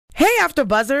Hey, After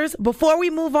Buzzers. Before we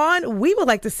move on, we would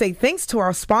like to say thanks to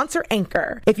our sponsor,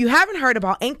 Anchor. If you haven't heard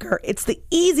about Anchor, it's the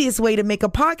easiest way to make a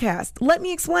podcast. Let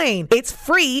me explain. It's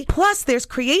free, plus there's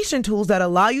creation tools that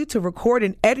allow you to record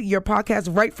and edit your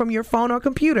podcast right from your phone or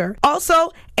computer.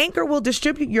 Also, Anchor will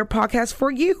distribute your podcast for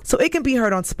you, so it can be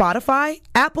heard on Spotify,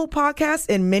 Apple Podcasts,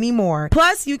 and many more.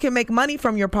 Plus, you can make money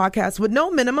from your podcast with no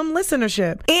minimum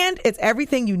listenership. And it's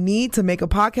everything you need to make a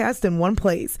podcast in one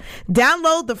place.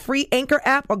 Download the free Anchor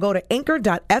app or go to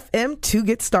anchor.fm to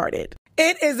get started.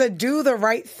 It is a Do the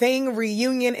Right Thing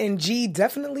reunion, and G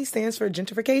definitely stands for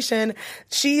gentrification.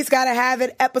 She's Gotta Have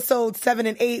It, episodes 7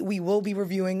 and 8. We will be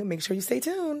reviewing. Make sure you stay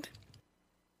tuned.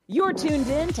 You're tuned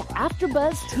in to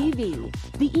AfterBuzz TV,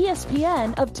 the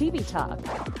ESPN of TV talk.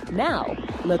 Now,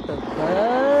 let the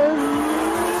buzz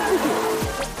begin.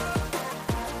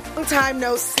 Long time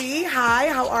no see. Hi,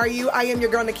 how are you? I am your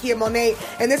girl, Nakia Monet,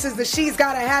 and this is the She's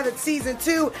Gotta Have It Season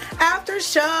 2 After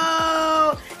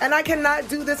Show. And I cannot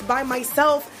do this by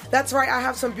myself. That's right, I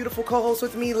have some beautiful co-hosts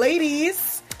with me.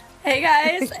 Ladies. Hey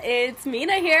guys, it's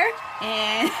Mina here.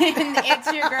 And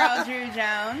it's your girl, Drew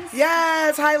Jones.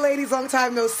 Yes. Hi, ladies. Long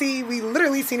time no see. We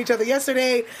literally seen each other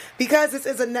yesterday because this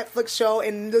is a Netflix show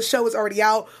and the show is already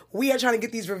out. We are trying to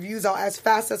get these reviews out as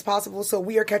fast as possible, so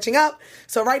we are catching up.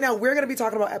 So right now, we're going to be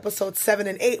talking about episodes 7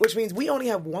 and 8, which means we only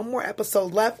have one more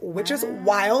episode left, which is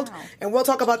wild. And we'll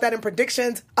talk about that in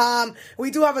predictions. We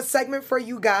do have a segment for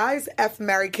you guys, F,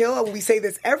 Marry, Kill. We say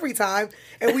this every time,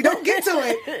 and we don't get to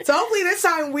it. So hopefully this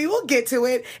time we will get to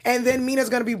it. And then Mina's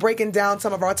going to be breaking down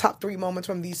some of our top 3 moments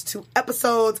from these 2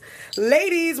 episodes.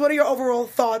 Ladies, what are your overall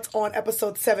thoughts on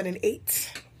episodes 7 and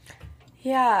 8?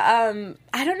 Yeah,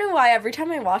 I don't know why every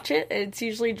time I watch it, it's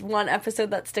usually one episode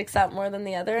that sticks out more than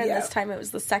the other, and this time it was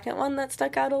the second one that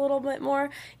stuck out a little bit more,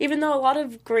 even though a lot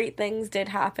of great things did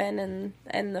happen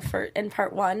in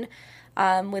part 1,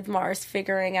 with Mars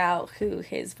figuring out who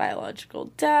his biological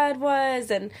dad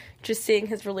was, and just seeing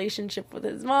his relationship with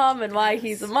his mom, and why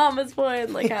he's a mama's boy,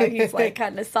 and, like, how he's, like,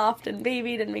 kind of soft and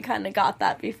babied, and we kind of got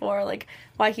that before, like,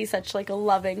 why he's such, like, a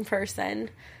loving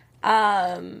person.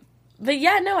 But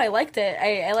yeah, no, I liked it.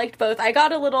 I liked both. I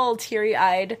got a little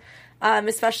teary-eyed,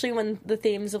 especially when the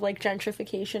themes of, like,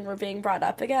 gentrification were being brought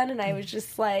up again, and I was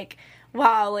just like,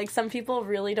 wow, like, some people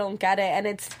really don't get it, and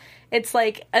it's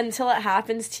like, until it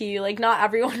happens to you, like, not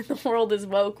everyone in the world is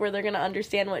woke where they're gonna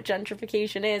understand what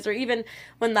gentrification is, or even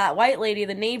when that white lady,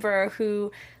 the neighbor,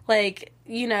 who, like,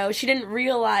 you know, she didn't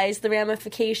realize the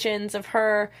ramifications of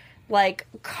her, like,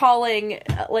 calling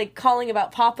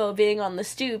about Papo being on the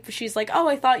stoop. She's like, oh,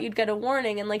 I thought you'd get a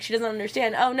warning. And, like, she doesn't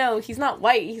understand, oh, no, he's not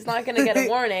white. He's not going to get a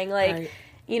warning. Like, right.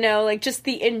 You know, like, just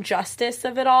the injustice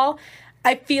of it all.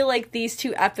 I feel like these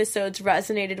 2 episodes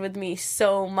resonated with me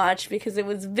so much because it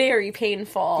was very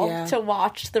painful to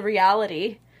watch the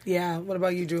reality. Yeah. What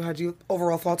about you, Drew? How'd you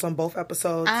overall thoughts on both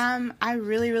episodes? I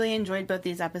really, really enjoyed both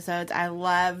these episodes. I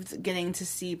loved getting to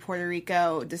see Puerto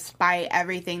Rico, despite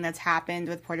everything that's happened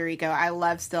with Puerto Rico. I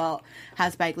love still how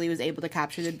Spike Lee was able to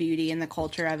capture the beauty and the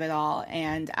culture of it all,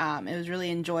 and it was really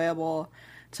enjoyable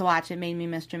to watch. It made me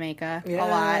miss Jamaica a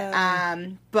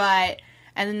lot.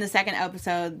 And then the second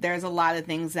episode, there's a lot of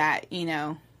things that, you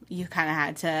know, you kind of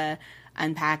had to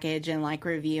unpackage and, like,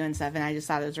 review and stuff, and I just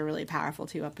thought it was a really powerful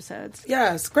 2 episodes.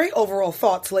 Yes, great overall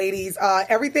thoughts, ladies.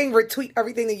 Retweet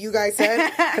everything that you guys said,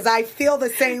 because I feel the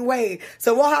same way.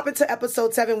 So we'll hop into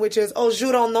episode 7, which is Oh, Je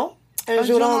don't know. And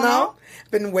Je don't know.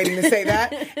 Been waiting to say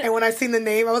that. And when I seen the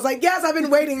name, I was like, yes, I've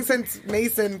been waiting since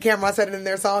Mason Cameron said it in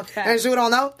their song. Okay. And Je don't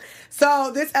know.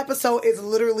 So this episode is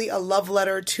literally a love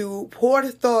letter to Puerto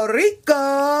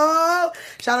Rico.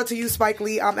 Shout out to you, Spike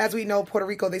Lee. As we know, Puerto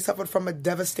Rico, they suffered from a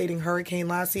devastating hurricane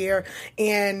last year.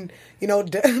 And, you know,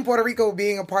 Puerto Rico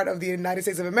being a part of the United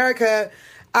States of America,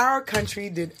 our country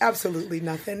did absolutely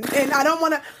nothing. And I don't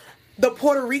want to... The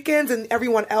Puerto Ricans and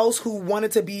everyone else who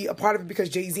wanted to be a part of it because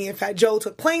Jay-Z and Fat Joe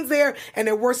took planes there, and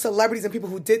there were celebrities and people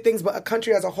who did things, but a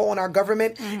country as a whole and our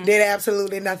government did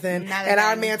absolutely nothing. And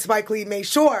our man Spike Lee made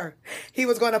sure he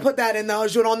was going to put that in the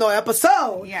Je don't know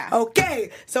episode. Yeah. Okay.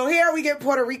 So here we get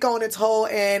Puerto Rico in its whole,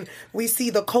 and we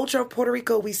see the culture of Puerto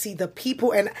Rico. We see the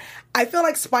people, and I feel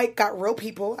like Spike got real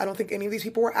people. I don't think any of these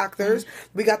people were actors.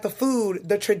 We got the food,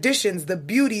 the traditions, the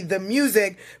beauty, the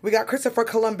music. We got Christopher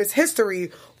Columbus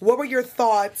history. What were your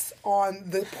thoughts on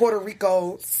the Puerto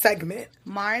Rico segment?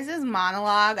 Mars's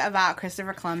monologue about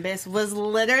Christopher Columbus was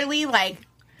literally, like,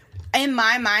 in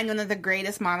my mind, one of the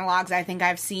greatest monologues I think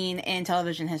I've seen in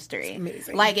television history. It's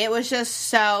amazing. Like, it was just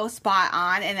so spot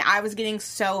on, and I was getting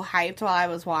so hyped while I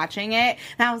was watching it,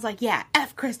 and I was like, yeah,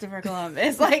 F Christopher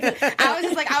Columbus. Like,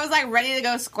 I was ready to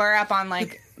go square up on,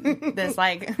 like, this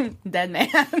like dead man.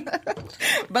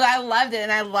 But I loved it,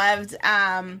 and I love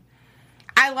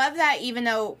that even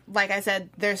though, like I said,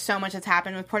 there's so much that's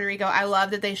happened with Puerto Rico, I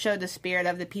love that they showed the spirit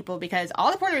of the people, because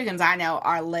all the Puerto Ricans I know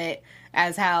are lit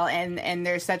as hell, and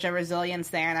there's such a resilience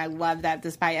there, and I love that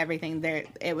despite everything, there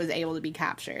it was able to be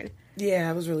captured.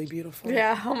 Yeah, it was really beautiful.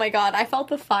 Yeah, oh my god, I felt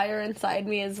the fire inside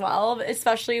me as well,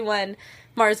 especially when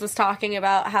Mars was talking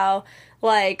about how,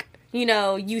 like, you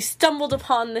know, you stumbled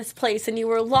upon this place and you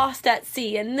were lost at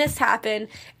sea and this happened,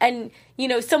 and, you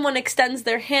know, someone extends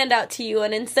their hand out to you,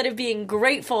 and instead of being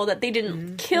grateful that they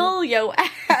didn't kill your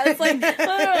ass, like,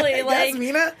 literally, like,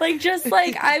 yes, like, just,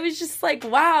 like, I was just, like,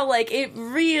 wow, like, it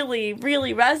really,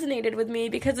 really resonated with me,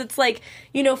 because it's, like,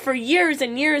 you know, for years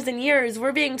and years and years,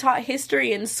 we're being taught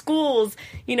history in schools,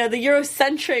 you know, the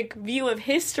Eurocentric view of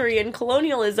history and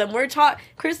colonialism. We're taught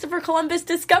Christopher Columbus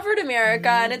discovered America,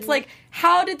 and it's, like,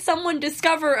 how did someone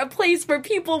discover a place where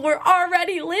people were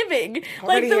already living?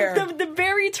 Like, the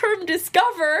very term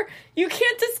discover, you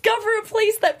can't discover a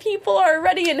place that people are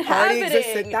already inhabiting. Already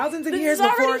existed thousands of years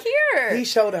before here. He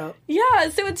showed up. Yeah,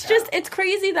 so it's just, it's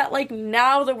crazy that, like,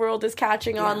 now the world is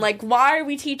catching on. Like, why are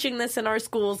we teaching this in our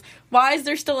schools? Why is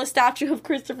there still a statue of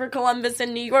Christopher Columbus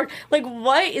in New York? Like,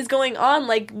 what is going on?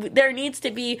 Like, there needs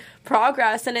to be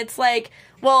progress, and it's like,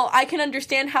 well, I can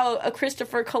understand how a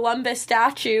Christopher Columbus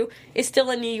statue is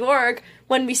still in New York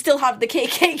when we still have the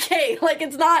KKK. Like,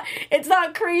 it's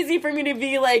not crazy for me to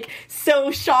be, like,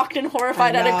 so shocked and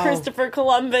horrified at a Christopher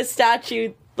Columbus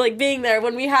statue, like, being there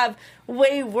when we have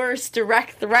way worse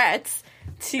direct threats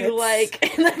to, like,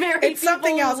 the very it's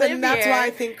something else, and that's why I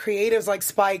think creatives like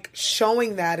Spike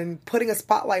showing that and putting a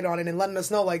spotlight on it and letting us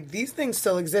know, like, these things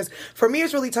still exist. For me,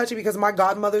 it's really touching because my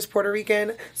godmother's Puerto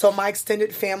Rican, so my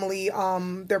extended family,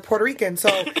 they're Puerto Rican. So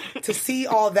to see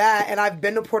all that, and I've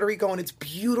been to Puerto Rico, and it's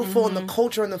beautiful, and the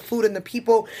culture and the food and the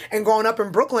people, and growing up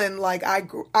in Brooklyn, like,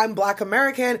 I'm Black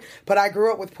American, but I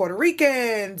grew up with Puerto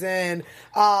Ricans and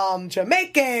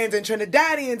Jamaicans and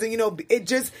Trinidadians, and, you know, it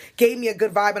just gave me a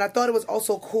good vibe, and I thought it was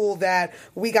also cool that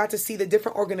we got to see the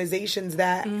different organizations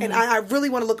that, and I really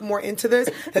want to look more into this,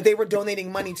 that they were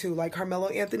donating money to, like Carmelo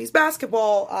Anthony's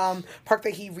basketball park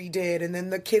that he redid, and then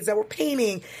the kids that were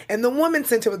painting, and the Women's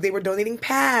Center, they were donating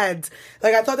pads.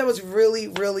 Like, I thought that was really,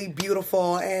 really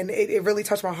beautiful, and it really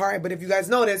touched my heart. But if you guys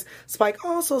notice, Spike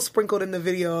also sprinkled in the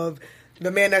video of the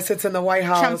man that sits in the White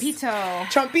House. Chumpito.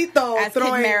 As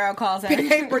throwing Kid Mero calls him.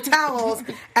 paper towels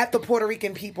at the Puerto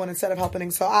Rican people instead of helping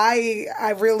them. So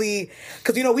I really,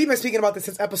 because, you know, we've been speaking about this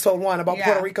since episode 1 about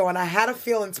Puerto Rico, and I had a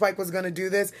feeling Spike was going to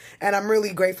do this, and I'm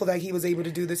really grateful that he was able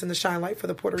to do this in the shine light for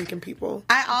the Puerto Rican people.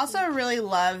 I also really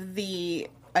love the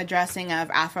addressing of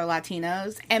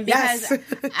Afro-Latinos, and because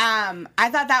I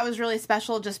thought that was really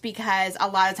special, just because a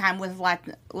lot of time with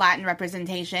Latin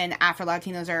representation,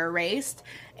 Afro-Latinos are erased,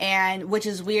 and which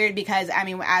is weird because, I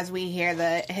mean, as we hear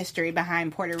the history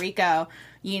behind Puerto Rico,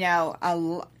 you know,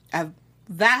 a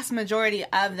vast majority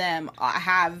of them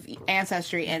have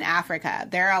ancestry in Africa.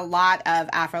 There are a lot of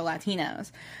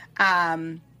Afro-Latinos.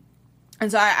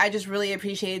 And so I just really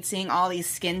appreciated seeing all these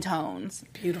skin tones.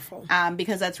 Beautiful.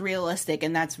 Because that's realistic,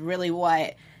 and that's really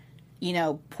what, you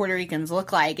know, Puerto Ricans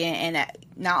look like. And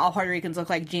not all Puerto Ricans look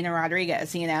like Gina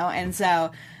Rodriguez, you know? And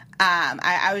so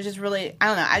I was just really, I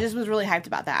don't know, I just was really hyped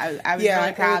about that. I was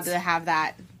really proud to have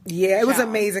that. Yeah, it was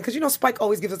amazing because, you know, Spike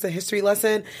always gives us a history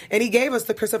lesson, and he gave us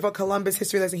the Christopher Columbus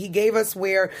history lesson. He gave us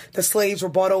where the slaves were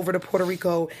brought over to Puerto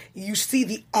Rico. You see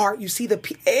the art, you see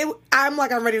I'm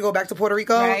ready to go back to Puerto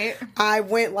Rico. Right. I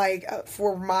went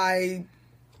for my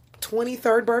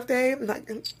 23rd birthday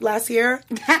last year.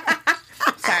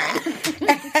 Sorry.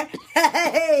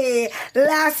 Hey,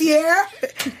 last year.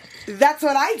 That's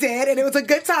what I did, and it was a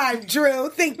good time, Drew.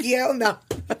 Thank you. No.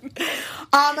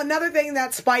 Another thing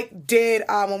that Spike did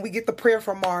when we get the prayer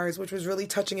from Mars, which was really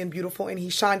touching and beautiful, and he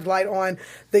shined light on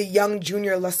the young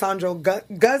junior Lissandro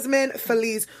Guzman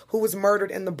Feliz, who was murdered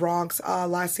in the Bronx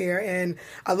last year, and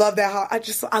I love that.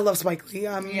 I love Spike Lee.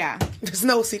 There's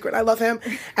no secret. I love him,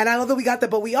 and I love that we got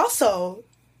that, but we also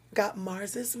got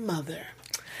Mars's mother,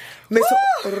 Miss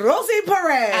Rosie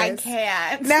Perez. I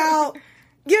can't. Now,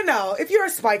 you know, if you're a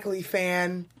Spike Lee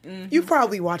fan, you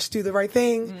probably watched Do the Right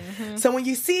Thing. So when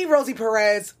you see Rosie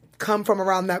Perez come from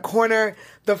around that corner,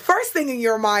 the first thing in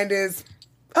your mind is,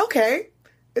 okay,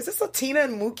 is this a Tina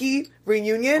and Mookie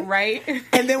reunion? Right.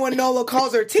 And then when Nola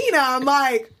calls her Tina, I'm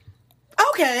like,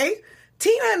 okay,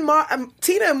 Tina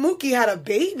and Mookie had a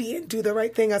baby and Do the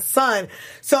Right Thing, a son.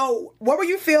 So what were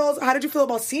your feels? How did you feel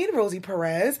about seeing Rosie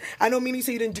Perez? I know, Mimi, you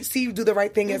said you didn't see Do the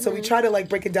Right Thing yet, so we try to like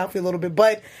break it down for you a little bit.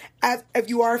 But if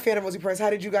you are a fan of Rosie Perez,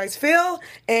 how did you guys feel?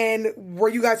 And were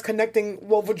you guys connecting?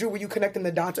 Well, Drew, were you connecting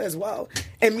the dots as well?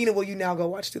 And Mina, will you now go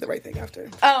watch Do the Right Thing after?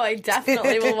 Oh, I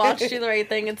definitely will watch Do the Right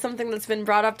Thing. It's something that's been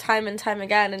brought up time and time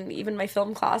again, and even my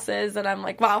film classes. And I'm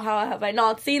like, wow, how have I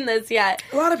not seen this yet?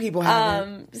 A lot of people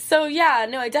haven't. So yeah,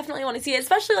 no, I definitely want to see it,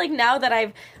 especially like now that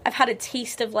I've had a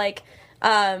taste of like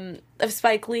of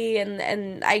Spike Lee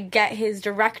and I get his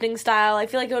directing style. I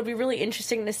feel like it would be really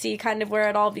interesting to see kind of where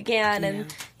it all began,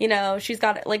 and you know, she's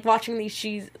got like watching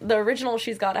the original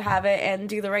She's Gotta Have It and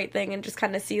Do the Right Thing, and just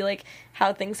kind of see like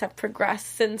how things have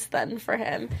progressed since then for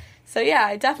him. So yeah,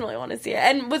 I definitely want to see it.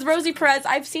 And with Rosie Perez,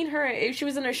 I've seen her. She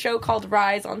was in a show called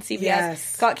Rise on CBS.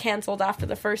 Yes. Got canceled after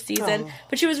the first season,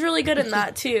 but she was really good in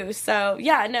that too. So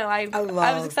yeah, no, I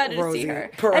was excited to see her.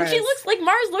 Perez. And she looks like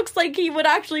Mars looks like he would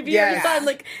actually be her son.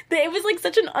 Like it was like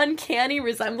such an uncanny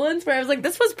resemblance where I was like,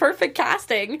 this was perfect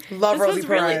casting. Love this Rosie was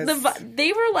really, Perez.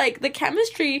 They were like the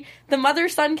chemistry, the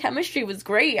mother-son chemistry was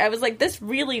great. I was like, this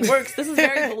really works. This is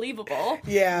very believable.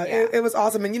 Yeah. It was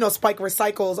awesome. And you know, Spike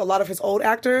recycles a lot of his old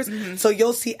actors, so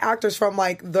you'll see actors from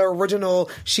like the original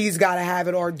She's Gotta Have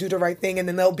It or Do the Right Thing, and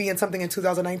then they'll be in something in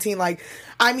 2019. Like,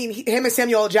 I mean, him and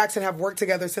Samuel L. Jackson have worked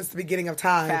together since the beginning of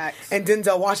time. Facts. And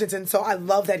Denzel Washington. So I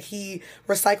love that he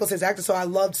recycles his actors. So I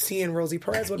loved seeing Rosie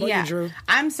Perez. What about you, Drew?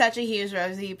 I'm such a huge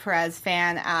Rosie Perez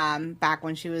fan. Back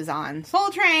when she was on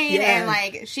Soul Train, and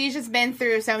like she's just been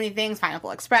through so many things. Pineapple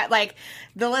Express, like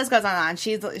the list goes on.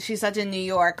 She's such a New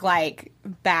York like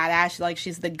badass. Like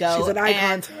she's the GOAT. She's an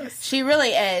icon to us. She really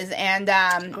is, and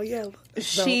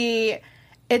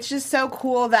it's just so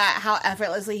cool that how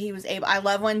effortlessly he was able. I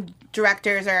love when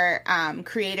directors or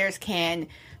creators can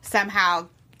somehow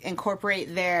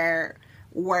incorporate their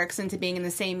works into being in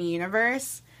the same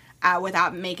universe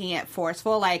without making it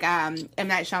forceful. Like M.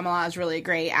 Night Shyamalan is really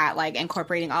great at like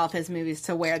incorporating all of his movies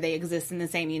to where they exist in the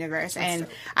same universe. And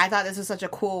I thought this was such a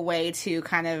cool way to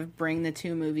kind of bring the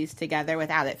two movies together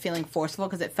without it feeling forceful,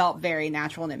 because it felt very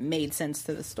natural and it made sense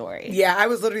to the story. Yeah, I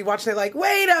was literally watching it like,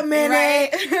 wait a minute.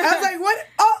 Right. I was like, what?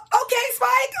 Oh, okay,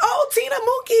 Spike. Oh, Tina,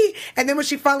 Mookie. And then when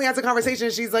she finally has a conversation,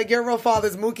 she's like, your real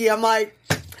father's Mookie. I'm like,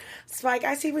 Spike,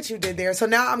 I see what you did there. So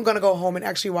now I'm going to go home and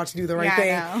actually watch Do the Right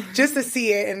Thing just to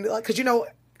see it. And because, you know,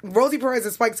 Rosie Perez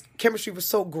and Spike's chemistry was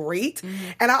so great.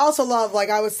 And I also love, like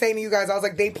I was saying to you guys, I was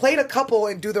like, they played a couple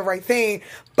in Do the Right Thing,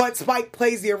 but Spike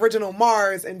plays the original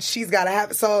Mars and She's Gotta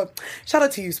Have It. So shout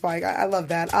out to you, Spike. I love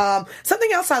that.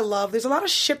 Something else I love, there's a lot of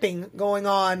shipping going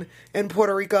on in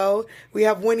Puerto Rico. We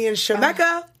have Winnie and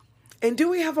Shemeka. And do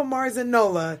we have a Mars and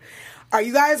Nola? Are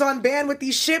you guys on band with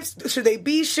these ships? Should they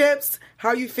be ships? How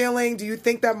are you feeling? Do you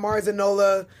think that Mars and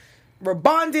Nola were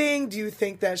bonding? Do you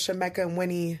think that Shemeka and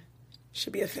Winnie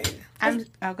should be a thing? Go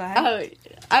ahead. Oh,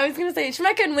 I was gonna say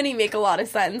Shemeka and Winnie make a lot of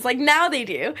sense. Like now they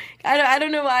do. I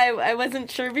don't know why I wasn't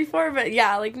sure before, but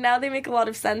yeah, like now they make a lot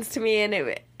of sense to me,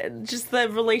 and just the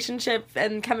relationship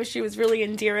and chemistry was really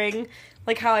endearing.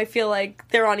 Like how I feel like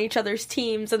they're on each other's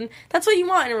teams, and that's what you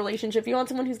want in a relationship. You want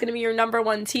someone who's going to be your number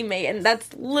one teammate, and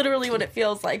that's literally what it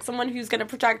feels like. Someone who's going to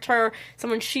protect her,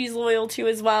 someone she's loyal to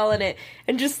as well, and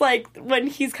just like when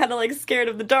he's kind of like scared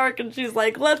of the dark, and she's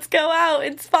like, "Let's go out,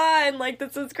 it's fine, like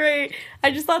this is great."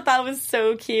 I just thought that was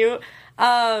so cute.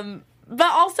 But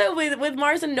also with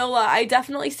Mars and Nola, I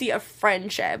definitely see a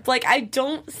friendship. Like I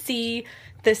don't see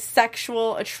the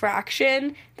sexual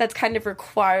attraction that's kind of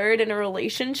required in a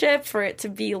relationship for it to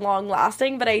be long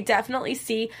lasting, but I definitely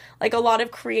see like a lot of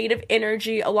creative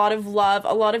energy, a lot of love,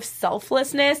 a lot of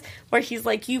selflessness, where he's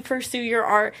like, you pursue your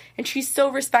art, and she's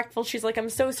so respectful. She's like,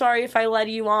 I'm so sorry if I led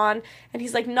you on, and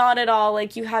he's like, not at all,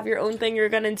 like you have your own thing you're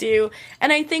gonna do.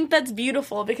 And I think that's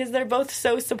beautiful because they're both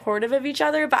so supportive of each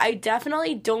other, but I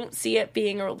definitely don't see it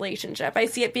being a relationship. I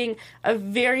see it being a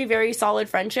very, very solid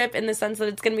friendship in the sense that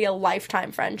it's gonna be a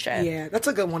lifetime friendship. Yeah, that's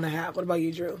a good one to have. What about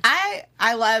you, Drew?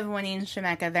 I love Winnie and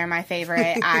Shemeka. They're my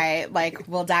favorite. I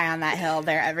will die on that hill.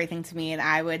 They're everything to me, and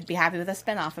I would be happy with a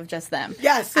spinoff of just them.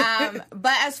 Yes.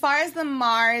 But as far as the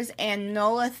Mars and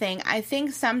Nola thing, I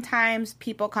think sometimes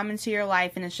people come into your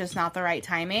life and it's just not the right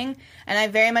timing. And I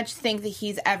very much think that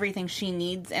he's everything she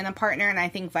needs in a partner, and I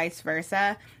think vice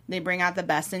versa. They bring out the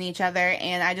best in each other,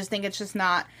 and I just think it's just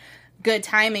not good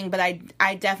timing. But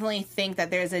I definitely think that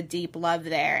there's a deep love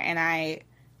there, and I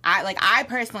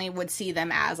personally would see them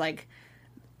as like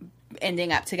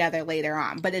ending up together later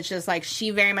on, but it's just like she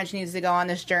very much needs to go on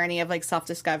this journey of like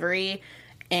self-discovery,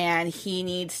 and he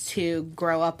needs to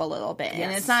grow up a little bit. Yes.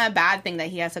 And it's not a bad thing that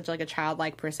he has such like a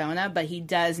childlike persona, but he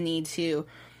does need to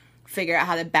figure out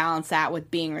how to balance that with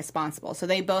being responsible. So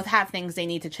they both have things they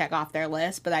need to check off their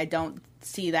list, but I don't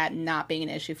see that not being an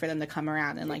issue for them to come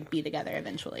around and like be together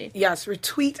eventually. Yes,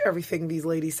 retweet everything these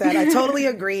ladies said. I totally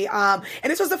agree. And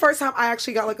this was the first time I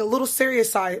actually got like a little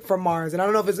serious side from Mars. And I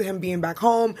don't know if it's him being back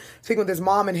home, speaking with his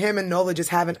mom, and him and Nova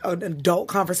just having an adult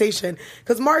conversation.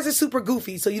 Because Mars is super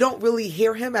goofy, so you don't really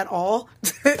hear him at all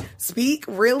speak,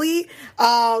 really.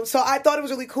 So I thought it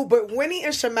was really cool. But Winnie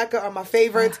and Shemeka are my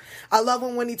favorites. I love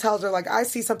when Winnie tells her, like, I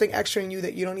see something extra in you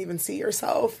that you don't even see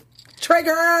yourself.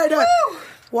 Triggered! Woo!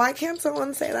 Why can't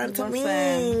someone say that to me?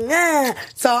 Yeah.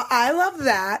 So I love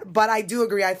that, but I do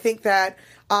agree. I think that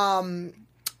I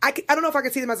don't know if I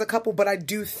can see them as a couple, but I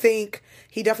do think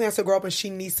he definitely has to grow up and she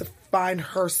needs to find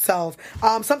herself.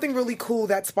 Something really cool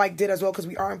that Spike did as well, because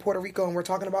we are in Puerto Rico and we're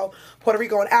talking about Puerto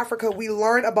Rico and Africa. We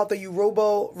learned about the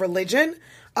Yoruba religion,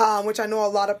 which I know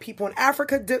a lot of people in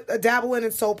Africa dabble in,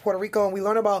 and so Puerto Rico. And we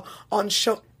learned about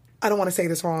Onshun. I don't want to say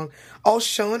this wrong.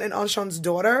 Onshun and Onshun's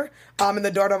daughter, and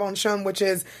the daughter of Onshun, which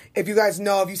is, if you guys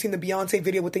know, if you've seen the Beyonce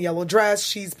video with the yellow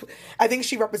dress, I think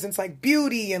she represents like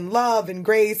beauty and love and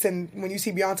grace. And when you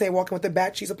see Beyonce walking with the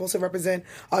bat, she's supposed to represent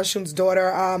Onshun's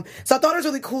daughter. So I thought it was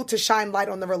really cool to shine light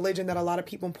on the religion that a lot of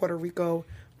people in Puerto Rico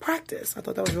practice. I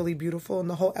thought that was really beautiful, and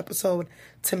the whole episode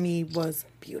to me was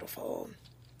beautiful.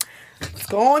 Let's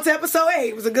go on to episode 8.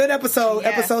 It was a good episode,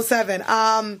 yes. Episode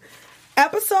 7.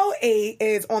 Episode 8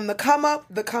 is on the come up,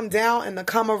 the come down, and the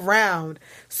come around.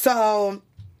 So,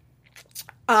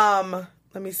 let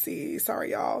me see.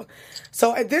 Sorry, y'all.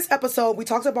 So, at this episode, we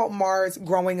talked about Mars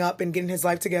growing up and getting his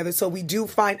life together. So, we do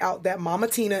find out that Mama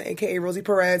Tina, a.k.a. Rosie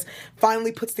Perez,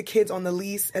 finally puts the kids on the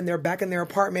lease, and they're back in their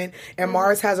apartment. And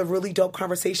Mars has a really dope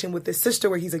conversation with his sister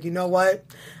where he's like, you know what?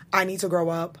 I need to grow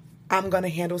up. I'm going to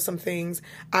handle some things.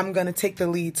 I'm going to take the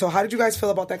lead. So, how did you guys feel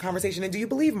about that conversation? And do you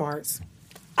believe Mars?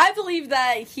 I believe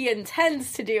that he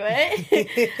intends to do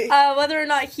it. Whether or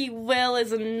not he will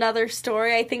is another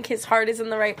story. I think his heart is in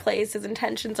the right place. His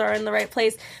intentions are in the right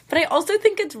place. But I also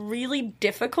think it's really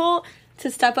difficult to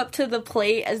step up to the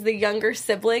plate as the younger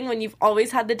sibling when you've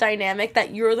always had the dynamic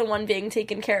that you're the one being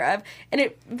taken care of. And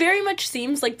it very much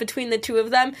seems like between the two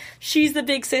of them, she's the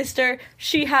big sister,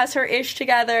 she has her ish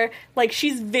together. Like, she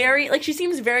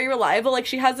seems very reliable. Like,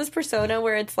 she has this persona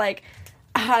where it's like,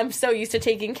 I'm so used to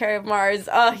taking care of Mars.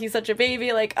 Oh, he's such a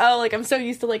baby. Like, oh, like, I'm so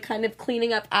used to, like, kind of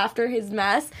cleaning up after his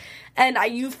mess. And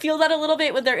you feel that a little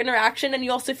bit with their interaction, and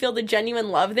you also feel the genuine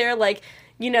love there. Like,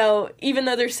 you know, even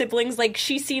though they're siblings, like,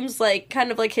 she seems like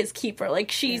kind of like his keeper.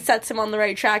 Like, she sets him on the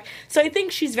right track. So I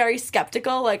think she's very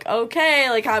skeptical. Like, okay,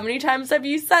 like, how many times have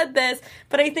you said this?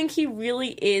 But I think he really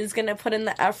is going to put in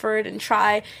the effort and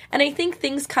try. And I think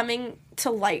things coming to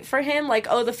light for him, like,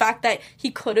 oh, the fact that he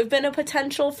could have been a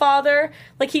potential father.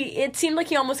 Like, it seemed like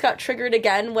he almost got triggered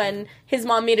again when his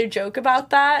mom made a joke about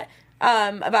that.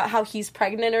 About how he's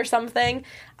pregnant or something.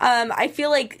 I feel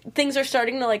like things are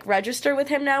starting to, like, register with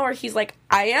him now where he's like,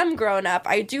 I am grown up.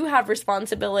 I do have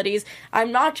responsibilities.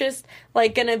 I'm not just,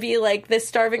 like, gonna be, like, this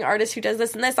starving artist who does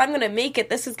this and this. I'm gonna make it.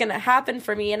 This is gonna happen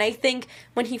for me. And I think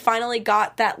when he finally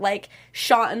got that, like,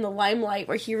 shot in the limelight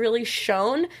where he really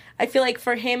shone, I feel like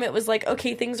for him it was like,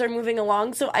 okay, things are moving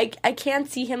along. So I can't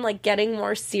see him, like, getting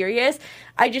more serious.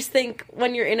 I just think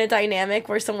when you're in a dynamic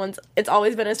where it's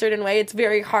always been a certain way, it's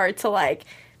very hard to, like,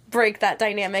 break that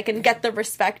dynamic and get the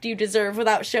respect you deserve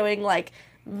without showing, like,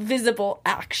 visible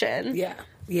action.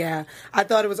 Yeah. I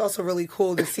thought it was also really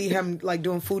cool to see him, like,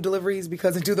 doing food deliveries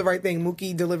because to Do the Right Thing,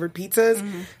 Mookie delivered pizzas.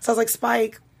 Mm-hmm. So I was like,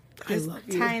 Spike, I love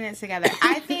you. Tying it together.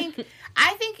 I think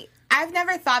I've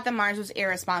never thought that Mars was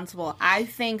irresponsible. I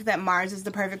think that Mars is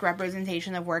the perfect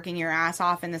representation of working your ass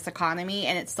off in this economy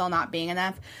and it's still not being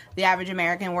enough. The average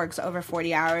American works over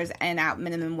 40 hours and at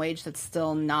minimum wage that's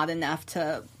still not enough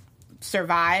to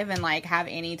survive and, like, have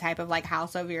any type of, like,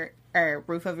 house over your or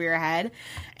roof over your head.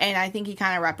 And I think he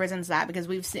kind of represents that because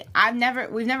we've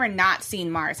never not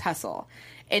seen Mars hustle.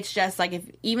 It's just like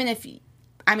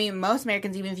most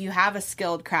Americans, even if you have a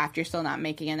skilled craft, you're still not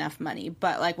making enough money.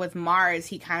 But, like, with Mars,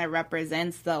 he kind of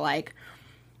represents the, like,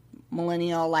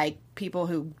 millennial, like, people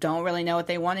who don't really know what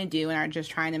they want to do and are just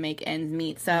trying to make ends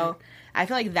meet. So I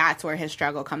feel like that's where his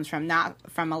struggle comes from, not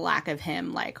from a lack of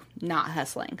him, like, not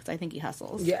hustling, because I think he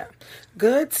hustles. Yeah.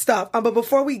 Good stuff. But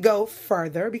before we go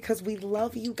further, because we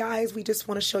love you guys, we just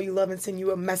want to show you love and send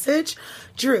you a message.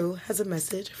 Drew has a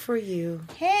message for you.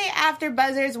 Hey, After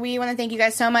Buzzers, we want to thank you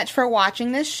guys so much for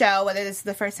watching this show, whether this is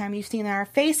the first time you've seen our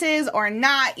faces or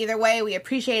not. Either way, we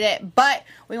appreciate it, but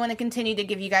we want to continue to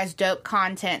give you guys dope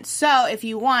content. So if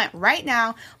you want, right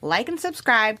now, like and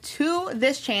subscribe to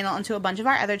this channel and to a bunch of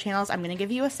our other channels. I'm going to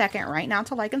give you a second right now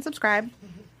to like and subscribe.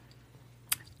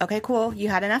 Okay, cool. You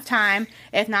had enough time.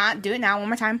 If not, do it now one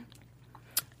more time.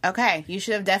 Okay, you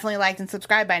should have definitely liked and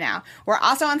subscribed by now. We're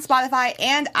also on Spotify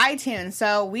and iTunes,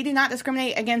 so we do not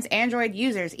discriminate against Android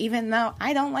users, even though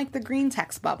I don't like the green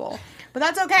text bubble. But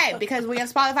that's okay, because we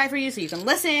have Spotify for you, so you can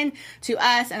listen to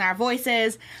us and our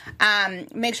voices.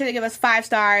 Make sure to give us 5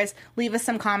 stars. Leave us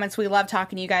some comments. We love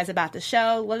talking to you guys about the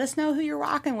show. Let us know who you're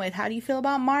rocking with. How do you feel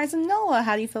about Mars and Nola?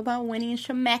 How do you feel about Winnie and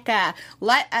Shemeka?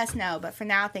 Let us know. But for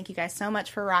now, thank you guys so much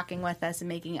for rocking with us and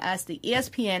making us the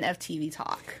ESPN of TV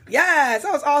Talk. Yes,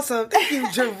 that was awesome. Thank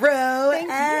you, Jerome. Thank you.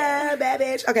 Bad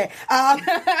bitch. Okay.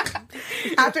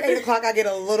 After 8 o'clock, I get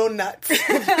a little nuts.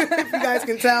 If you guys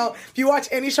can tell. If you watch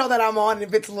any show that I'm on, and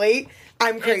if it's late,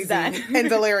 I'm crazy and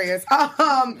delirious.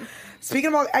 Speaking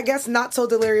about, I guess, not so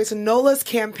delirious, Nola's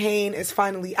campaign is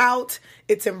finally out.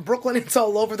 It's in Brooklyn. It's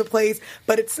all over the place.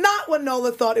 But it's not what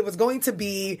Nola thought it was going to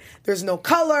be. There's no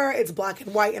color. It's black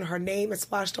and white, and her name is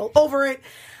splashed all over it.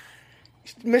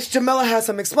 Miss Jamila has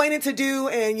some explaining to do,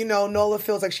 and, you know, Nola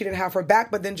feels like she didn't have her back,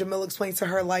 but then Jamila explains to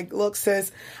her, like, look,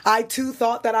 sis, I, too,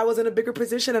 thought that I was in a bigger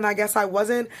position, and I guess I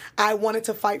wasn't. I wanted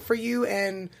to fight for you,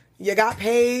 and you got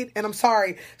paid, and I'm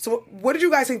sorry. So what did you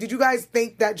guys think? Did you guys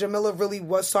think that Jamila really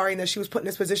was sorry and that she was put in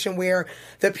this position where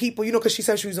the people, you know, because she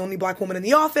said she was the only black woman in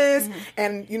the office,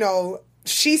 and, you know,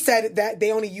 she said that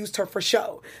they only used her for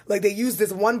show. Like, they used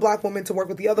this one black woman to work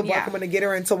with the other black woman to get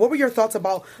her in. So what were your thoughts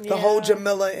about the whole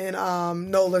Jamila and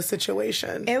Nola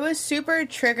situation? It was super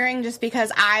triggering just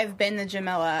because I've been the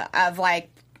Jamila of,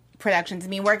 like, productions. I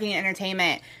mean, working in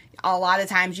entertainment, a lot of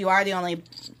times you are the only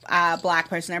black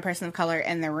person or person of color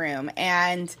in the room.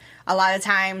 And a lot of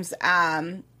times,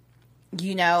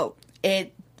 you know,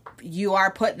 you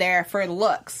are put there for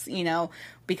looks, you know,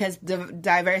 because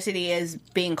diversity is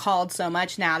being called so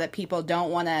much now that people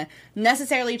don't want to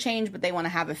necessarily change, but they want to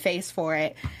have a face for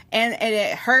it. And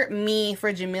it hurt me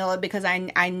for Jamila because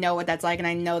I know what that's like, and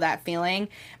I know that feeling.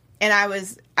 And I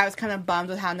was kind of bummed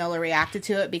with how Nola reacted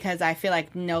to it, because I feel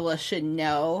like Nola should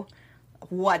know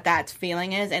what that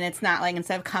feeling is. And it's not like,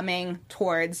 instead of coming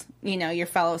towards, you know, your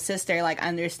fellow sister, like,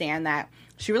 understand that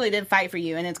she really did fight for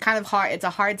you. And it's kind of hard. It's a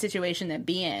hard situation to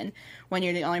be in when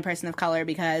you're the only person of color,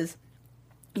 because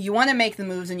you want to make the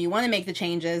moves and you want to make the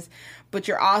changes, but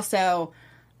you're also,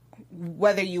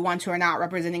 whether you want to or not,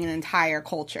 representing an entire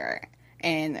culture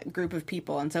and group of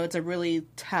people. And so it's a really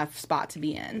tough spot to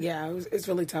be in. Yeah, it's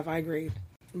really tough. I agree.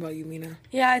 What about you, Mina?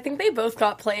 Yeah, I think they both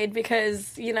got played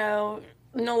because, you know,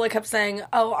 Nola kept saying,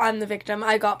 oh, I'm the victim.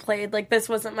 I got played. Like, this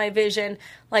wasn't my vision.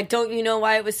 Like, don't you know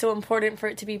why it was so important for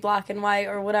it to be black and white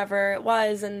or whatever it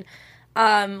was? And,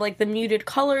 like, the muted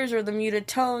colors or the muted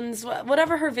tones,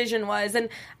 whatever her vision was. And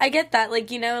I get that.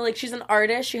 Like, you know, like, she's an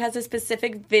artist. She has a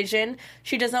specific vision.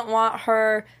 She doesn't want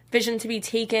her vision to be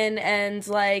taken and,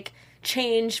 like,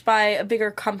 changed by a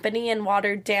bigger company and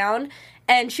watered down.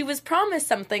 And she was promised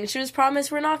something. She was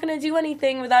promised, we're not going to do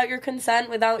anything without your consent,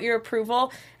 without your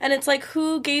approval. And it's like,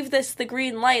 who gave this the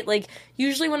green light? Like,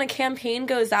 usually when a campaign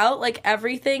goes out, like,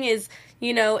 everything is,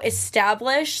 you know,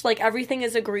 established. Like, everything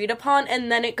is agreed upon,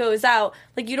 and then it goes out.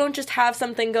 Like, you don't just have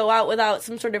something go out without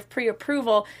some sort of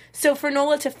pre-approval. So for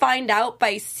Nola to find out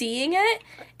by seeing it,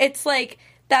 it's like,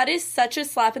 that is such a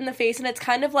slap in the face, and it's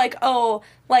kind of like, oh,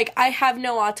 like, I have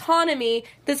no autonomy.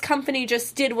 This company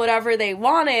just did whatever they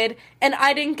wanted, and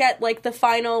I didn't get, like, the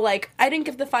final, like, I didn't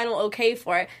give the final okay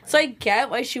for it. So I get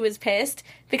why she was pissed,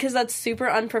 because that's super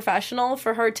unprofessional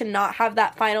for her to not have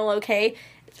that final okay,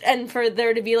 and for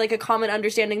there to be, like, a common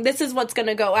understanding, this is what's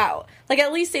gonna go out. Like,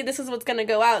 at least say this is what's gonna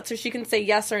go out, so she can say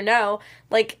yes or no.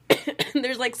 Like,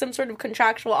 there's, like, some sort of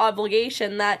contractual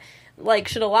obligation that, like,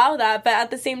 should allow that, but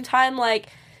at the same time, like,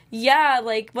 yeah,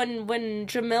 like, when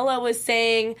Jamila was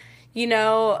saying, you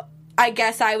know, I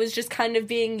guess I was just kind of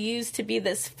being used to be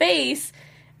this face,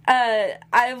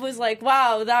 I was like,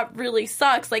 wow, that really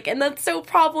sucks. Like, and that's so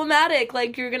problematic.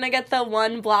 Like, you're gonna get the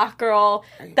one black girl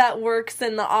that works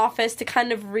in the office to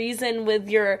kind of reason with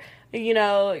your, you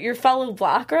know, your fellow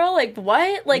black girl. Like,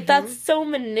 what? Like, that's so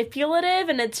manipulative,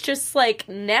 and it's just, like,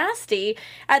 nasty.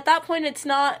 At that point, it's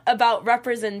not about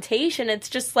representation. It's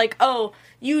just like, oh,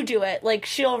 you do it. Like,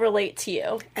 she'll relate to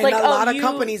you. And like, a lot of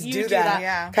companies do that.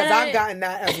 Yeah. Because I've gotten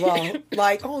that as well.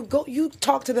 Like, oh, go, you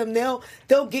talk to them. They'll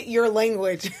get your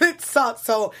language. It sucks.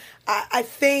 So I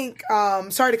think,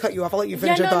 sorry to cut you off. I'll let you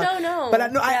finish your thought. No. But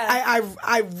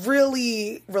I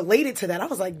really related to that. I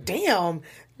was like, damn.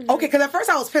 Okay, because at first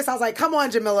I was pissed. I was like, come on,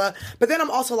 Jamila. But then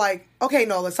I'm also like, okay,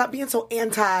 Nola, stop being so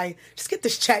anti. Just get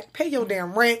this check, pay your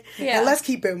damn rent, and let's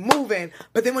keep it moving.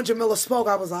 But then when Jamila spoke,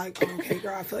 I was like, okay,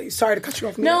 girl, I feel like sorry to cut you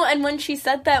off. No, and when she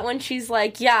said that, when she's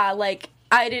like, yeah, like,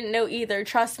 I didn't know either.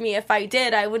 Trust me, if I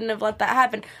did, I wouldn't have let that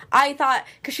happen. I thought,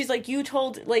 because she's like,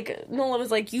 Nola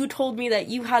was like, you told me that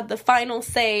you had the final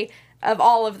say of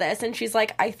all of this. And she's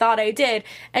like, I thought I did.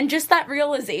 And just that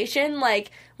realization,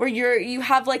 like, where you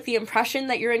have, like, the impression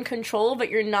that you're in control,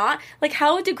 but you're not. Like,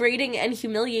 how degrading and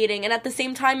humiliating. And at the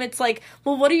same time, it's like,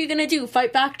 well, what are you gonna do?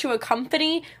 Fight back to a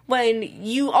company when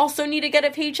you also need to get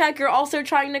a paycheck? You're also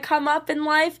trying to come up in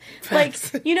life? Like,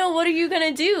 what are you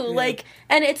gonna do? Yeah. Like,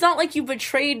 and it's not like you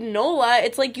betrayed Nola.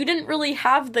 It's like you didn't really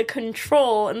have the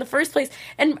control in the first place.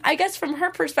 And I guess from her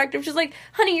perspective, she's like,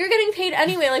 honey, you're getting paid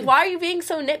anyway. Like, why are you being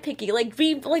so nitpicky? Like,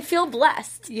 feel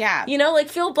blessed. Yeah. Like,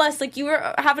 feel blessed. Like, you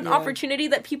have an opportunity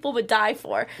that people would die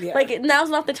for. Yeah. Like, now's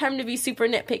not the time to be super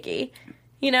nitpicky.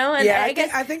 And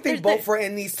I think they both were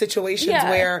in these situations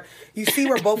where you see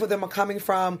where both of them are coming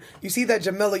from. You see that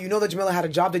Jamila, that Jamila had a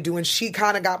job to do, and she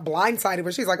kind of got blindsided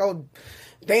where she's like, oh,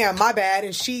 damn, my bad.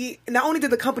 And she, not only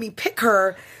did the company pick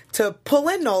her to pull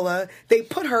in Nola, they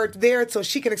put her there so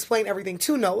she can explain everything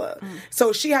to Nola.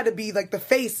 So she had to be like the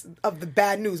face of the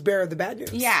bad news, bearer of the bad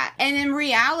news. Yeah, and in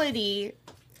reality,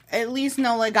 at least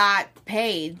Nola got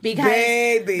paid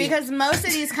because most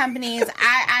of these companies,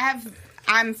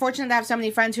 I'm fortunate to have so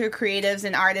many friends who are creatives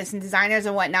and artists and designers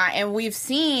and whatnot, and we've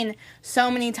seen so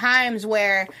many times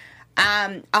where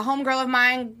a homegirl of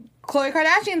mine, Khloe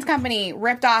Kardashian's company,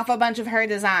 ripped off a bunch of her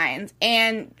designs,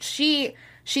 and she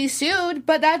sued,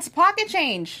 but that's pocket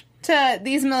change to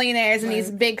these millionaires and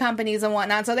these big companies and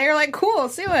whatnot. So they were like, cool,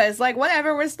 sue us. Like,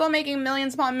 whatever, we're still making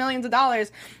millions upon millions of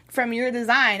dollars from your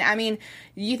design. I mean,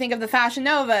 you think of the Fashion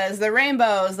Novas, the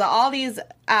Rainbows, all these,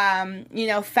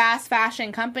 fast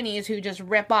fashion companies who just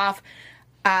rip off,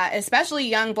 especially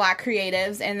young Black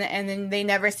creatives, and then they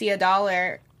never see a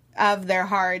dollar of their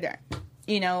hard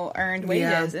earned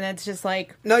wages. And it's just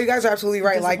like, no, you guys are absolutely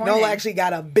right. Like, Nola actually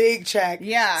got a big check.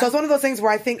 Yeah. So it's one of those things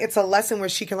where I think it's a lesson where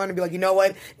she can learn to be like, you know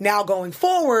what, now going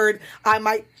forward, I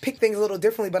might pick things a little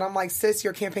differently, but I'm like, sis,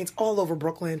 your campaign's all over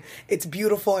Brooklyn. It's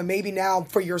beautiful, and maybe now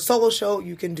for your solo show,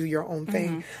 you can do your own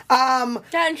thing.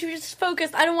 And she was just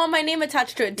focused, I don't want my name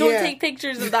attached to it. Don't take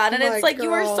pictures of that. And it's like, girl,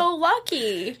 you were so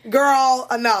lucky. Girl,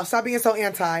 enough. Stop being so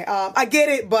anti. I get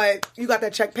it, but you got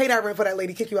that check. Pay that rent for that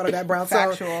lady. Kick you out of that brown.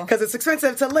 Factual. Because it's expensive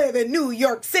to live in New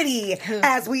York City,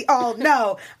 as we all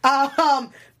know.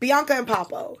 Bianca and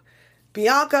Papo.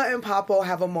 Bianca and Papo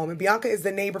have a moment. Bianca is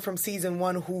the neighbor from season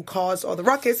 1 who caused all the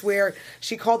ruckus, where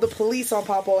she called the police on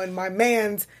Papo, and my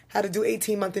man's had to do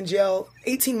 18 months in jail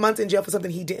for something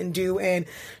he didn't do. And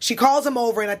she calls him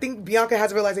over, and I think Bianca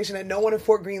has a realization that no one in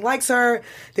Fort Greene likes her.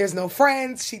 There's no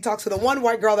friends. She talks to the one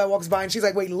white girl that walks by, and she's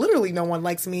like, wait, literally no one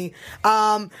likes me.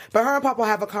 But her and Papo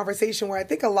have a conversation where I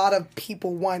think a lot of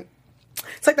people want,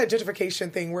 it's like that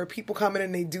gentrification thing where people come in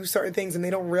and they do certain things and they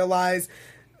don't realize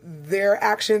their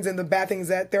actions and the bad things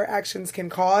that their actions can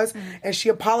cause. And she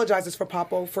apologizes for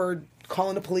Papo for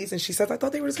calling the police, and she says, I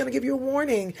thought they were just going to give you a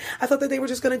warning. I thought that they were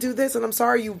just going to do this, and I'm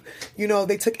sorry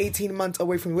they took 18 months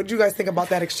away from you. What did you guys think about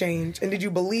that exchange? And did you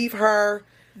believe her?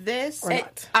 This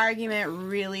argument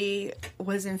really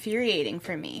was infuriating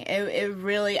for me. It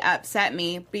really upset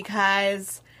me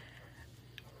because,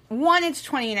 one, it's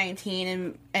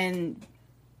 2019, and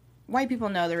white people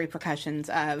know the repercussions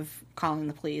of calling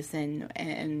the police and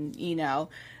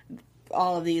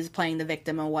all of these playing the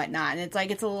victim and whatnot. And it's like,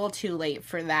 it's a little too late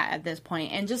for that at this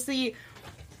point. And just the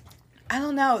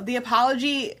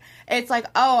apology, it's like,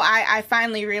 oh, I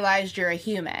finally realized you're a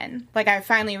human. Like, I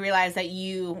finally realized that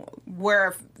you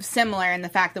were similar in the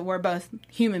fact that we're both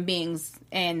human beings.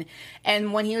 And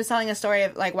when he was telling a story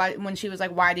of, like, when she was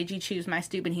like, why did you choose my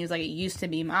stoop? And he was like, it used to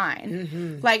be mine.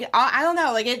 Mm-hmm. Like, I don't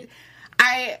know. Like,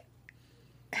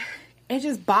 it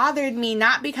just bothered me,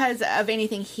 not because of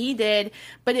anything he did,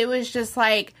 but it was just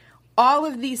like, all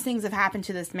of these things have happened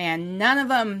to this man. None of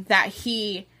them that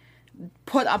he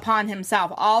put upon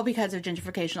himself, all because of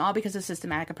gentrification, all because of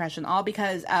systematic oppression, all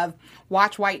because of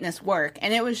watch whiteness work.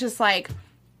 And it was just like,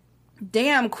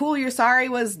 damn, cool, you're sorry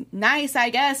was nice, I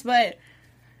guess, but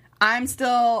I'm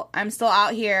still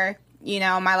out here.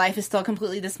 My life is still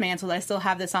completely dismantled. I still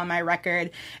have this on my record.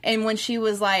 And when he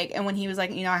was like,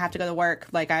 I have to go to work.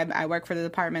 Like, I work for the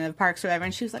Department of Parks or whatever.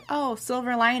 And she was like, oh,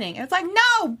 silver lining. And it's like,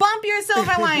 no, bump your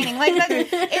silver lining. Like,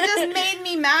 it just made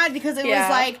me mad because it was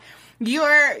like,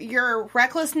 your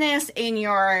recklessness in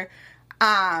your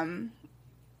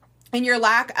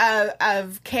lack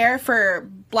of care for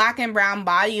Black and brown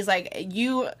bodies, like,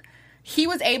 he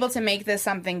was able to make this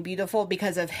something beautiful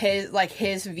because of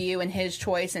his view and his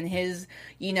choice and his,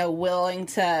 willing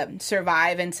to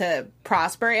survive and to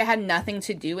prosper. It had nothing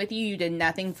to do with you. You did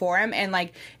nothing for him. And,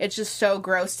 like, it's just so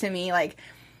gross to me. Like,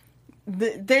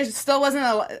 there still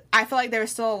wasn't I feel like there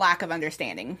was still a lack of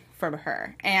understanding from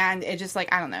her, and it just,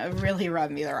 like, I don't know, it really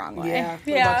rubbed me the wrong way. Yeah.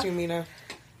 What about you, Mina?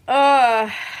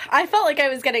 I felt like I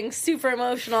was getting super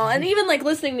emotional, and even, like,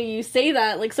 listening to you say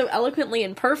that, like, so eloquently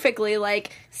and perfectly,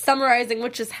 like, summarizing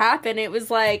what just happened, it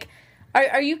was like,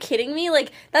 are you kidding me?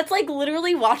 Like, that's, like,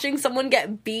 literally watching someone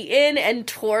get beaten and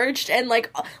torched, and,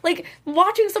 like,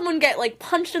 watching someone get, like,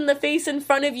 punched in the face in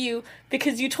front of you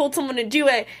because you told someone to do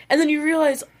it, and then you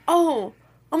realize, oh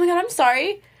my god, I'm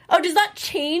sorry. Oh, does that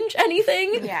change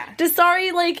anything? Yeah. Does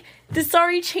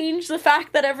sorry change the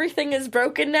fact that everything is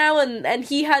broken now and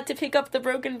he had to pick up the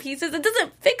broken pieces? It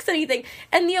doesn't fix anything.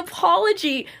 And the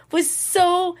apology was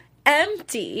so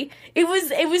empty. It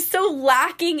was so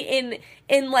lacking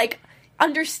in like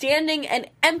understanding and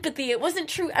empathy. It wasn't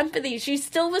true empathy. She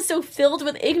still was so filled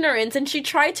with ignorance, and she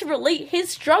tried to relate his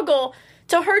struggle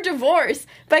to her divorce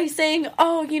by saying,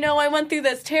 oh, you know, I went through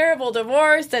this terrible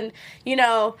divorce, and, you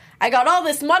know, I got all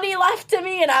this money left to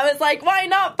me, and I was like, why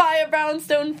not buy a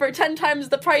brownstone for 10 times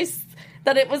the price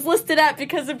that it was listed at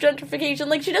because of gentrification?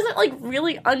 Like, she doesn't, like,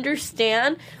 really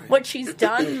understand what she's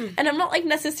done, and I'm not, like,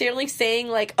 necessarily saying,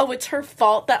 like, oh, it's her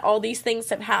fault that all these things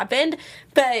have happened,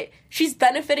 but she's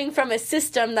benefiting from a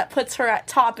system that puts her at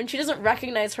top, and she doesn't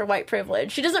recognize her white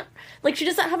privilege. She doesn't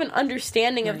have an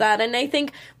understanding of that, and I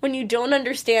think when you don't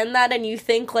understand that, and you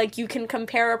think, like, you can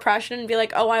compare oppression and be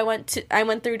like, oh, I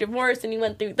went through divorce, and you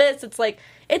went through this, it's like,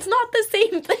 it's not the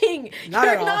same thing.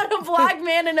 You're not a black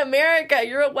man in America.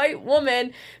 You're a white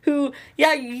woman who,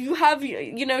 yeah, you have,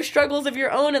 you know, struggles of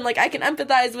your own, and, like, I can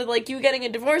empathize with, like, you getting a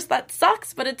divorce. That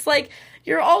sucks, but it's like,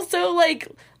 you're also, like,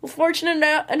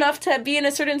 fortunate enough to be in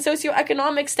a certain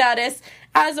socioeconomic status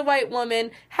as a white woman,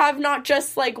 have not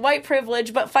just, like, white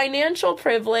privilege, but financial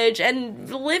privilege, and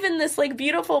live in this, like,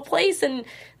 beautiful place, and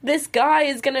this guy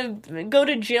is gonna go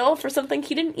to jail for something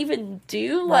he didn't even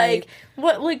do? Right.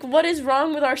 What is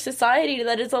wrong with our society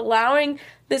that is allowing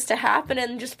this to happen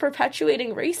and just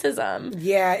perpetuating racism?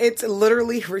 Yeah, it's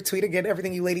literally, retweet again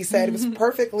everything you ladies said. It was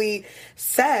perfectly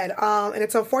said. And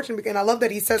it's unfortunate, and I love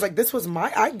that he says, like, this was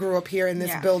I grew up here in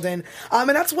this building. And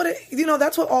that's what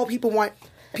that's what all people want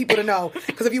people to know,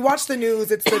 because if you watch the news,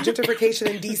 it's the gentrification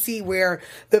in DC, where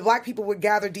the black people would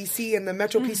gather DC and the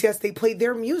Metro PCS, they played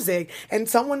their music, and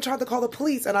someone tried to call the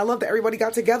police, and I love that everybody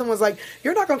got together and was like,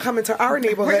 you're not going to come into our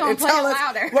neighborhood and tell us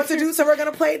what to do, so we're going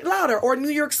to play it louder. Or New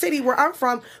York City, where I'm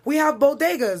from, we have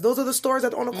bodegas. Those are the stores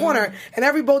that's on the corner, and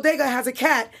every bodega has a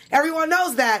cat. Everyone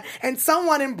knows that. And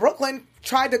someone in Brooklyn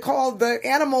tried to call the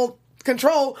animal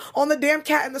control on the damn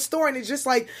cat in the store, and it's just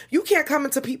like, you can't come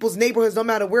into people's neighborhoods no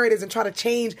matter where it is and try to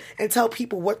change and tell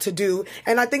people what to do.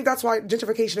 And I think that's why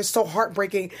gentrification is so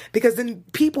heartbreaking, because then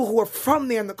people who are from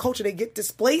there in the culture, they get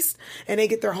displaced and they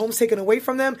get their homes taken away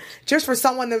from them, just for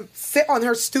someone to sit on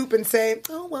her stoop and say,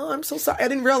 oh, well, I'm so sorry, I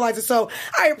didn't realize it. So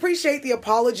I appreciate the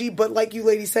apology, but like you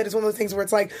ladies said, it's one of those things where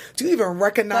it's like, do you even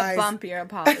recognize the bumpier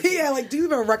apology? Yeah, like, do you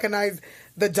even recognize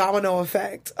the domino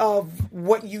effect of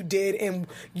what you did and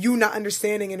you not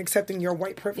understanding and accepting your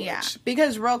white privilege? Yeah,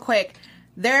 because real quick,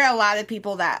 there are a lot of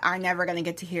people that are never going to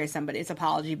get to hear somebody's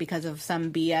apology because of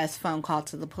some BS phone call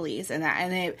to the police, and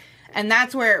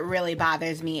that's where it really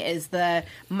bothers me, is the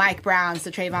Mike Browns,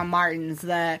 the Trayvon Martins,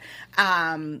 the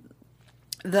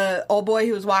old boy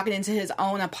who was walking into his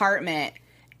own apartment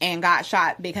and got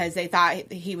shot because they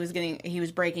thought he was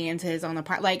breaking into his own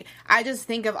apartment. Like, I just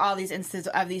think of all these instances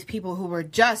of these people who were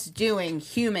just doing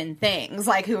human things,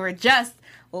 like, who were just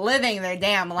living their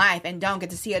damn life and don't get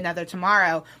to see another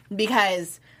tomorrow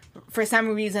because for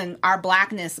some reason our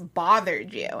blackness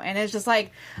bothered you. And it's just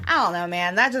like, I don't know,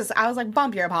 man. I was like,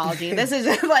 bump your apology. This is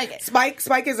just like,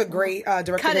 Spike is a great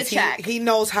director. Cut a check. He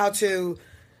knows how to.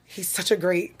 He's such a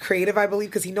great creative, I believe,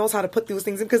 because he knows how to put those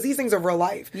things in, because these things are real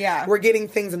life. Yeah. We're getting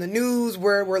things in the news,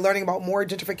 we're learning about more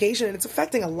gentrification, and it's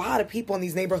affecting a lot of people in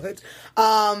these neighborhoods.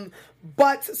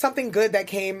 But something good that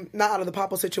came, not out of the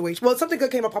Papa situation. Well, something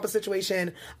good came out of Papa's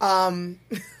situation.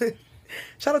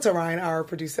 Shout out to Ryan, our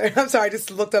producer. I'm sorry, I just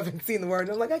looked up and seen the word.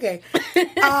 And I'm like, okay.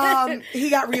 He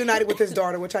got reunited with his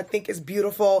daughter, which I think is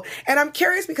beautiful. And I'm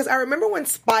curious because I remember when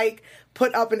Spike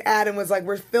put up an ad and was like,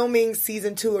 we're filming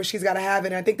season 2 of She's Gotta Have It.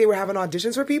 And I think they were having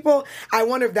auditions for people. I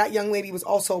wonder if that young lady was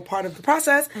also part of the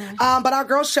process. But our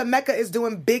girl Shameka is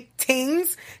doing big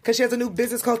tings because she has a new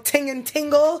business called Ting and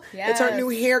Tingle. Yes. It's her new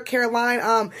hair care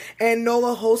line. And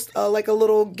Nola hosts like a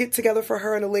little get together for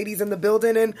her and the ladies in the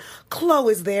building. And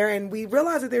Chloe is there. And we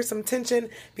realize that there's some tension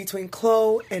between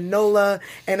Chloe and Nola,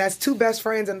 and as two best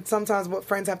friends, and sometimes what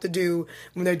friends have to do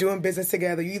when they're doing business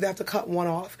together, you either have to cut one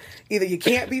off. Either you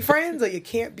can't be friends or you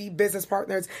can't be business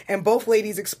partners, and both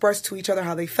ladies expressed to each other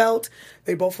how they felt.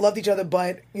 They both loved each other,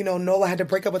 but, you know, Nola had to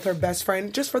break up with her best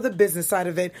friend just for the business side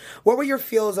of it. What were your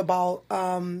feels about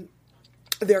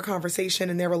their conversation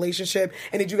and their relationship,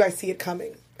 and did you guys see it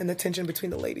coming, and the tension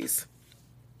between the ladies?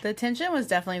 The tension was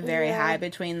definitely very high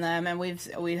between them, and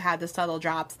we've had the subtle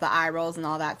drops, the eye rolls, and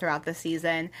all that throughout the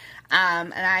season.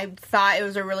 And I thought it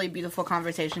was a really beautiful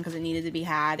conversation because it needed to be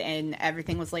had, and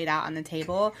everything was laid out on the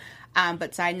table.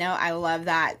 But side note, I love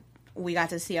that we got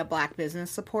to see a black business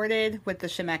supported with the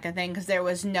Shemeka thing, because there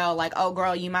was no like, oh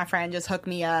girl, you my friend, just hook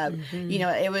me up. You know,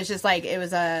 it was just like, it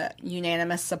was a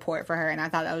unanimous support for her, and I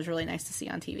thought that was really nice to see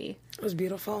on TV. It was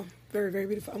beautiful. Very, very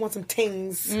beautiful. I want some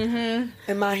tings in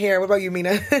my hair. What about you,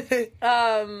 Mina?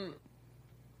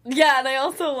 Yeah, and I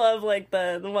also love, like,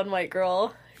 the one white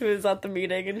girl who was at the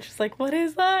meeting, and she's like, what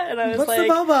is that? And I was What's like, the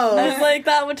bobo? I was like,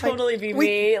 that would totally be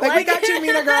me. Like, we got you,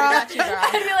 Mina girl. I'd be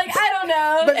like, I don't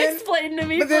know. But then- explain to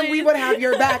me, But then please. we would have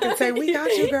your back and say, we got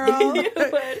you, girl.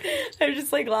 I'm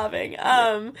just like laughing.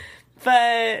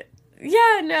 But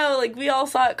yeah, no, like we all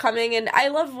saw it coming, and I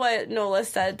love what Nola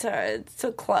said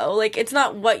to Chloe. Like, it's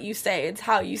not what you say, it's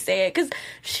how you say it, because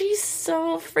she's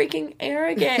so freaking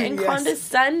arrogant and Yes.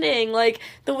 condescending. Like,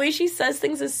 the way she says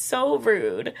things is so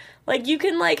rude. Like, you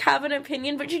can like have an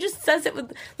opinion, but she just says it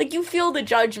with, like, you feel the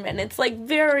judgment. It's like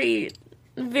very,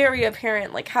 very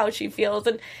apparent, like, how she feels.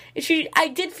 And I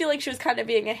did feel like she was kind of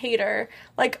being a hater.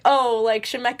 Like, oh, like,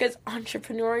 Shemeka's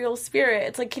entrepreneurial spirit.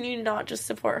 It's like, can you not just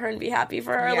support her and be happy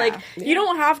for her? Yeah. Like, you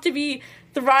don't have to be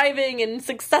thriving and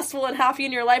successful and happy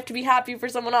in your life to be happy for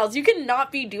someone else. You can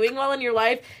not be doing well in your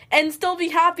life and still be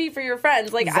happy for your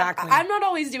friends. Like, Exactly. I'm not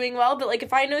always doing well, but, like,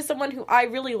 if I know someone who I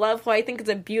really love, who I think is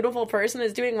a beautiful person,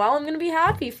 is doing well, I'm going to be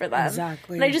happy for them.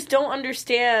 Exactly. And I just don't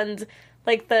understand...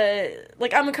 I'm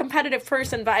a competitive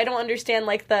person, but I don't understand,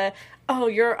 like, oh,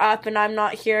 you're up and I'm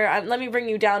not here. Let me bring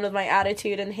you down with my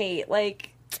attitude and hate. Like,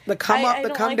 The come up, I the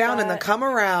don't come like down, that. and the come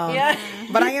around. Yeah.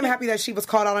 But I am happy that she was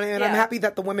caught on it, and I'm Yeah. happy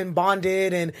that the women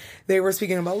bonded, and they were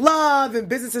speaking about love and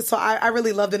businesses, so I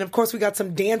really loved it. And of course, we got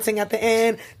some dancing at the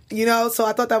end, you know, so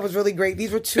I thought that was really great.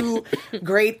 These were two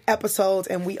great episodes,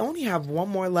 and we only have one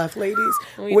more left, ladies,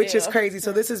 which do. is crazy.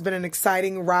 So this has been an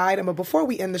exciting ride, but before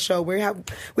we end the show, we have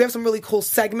some really cool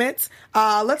segments.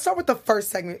 Let's start with the first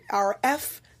segment, our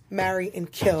F, Marry, and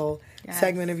Kill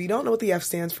segment. If you don't know what the F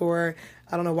stands for,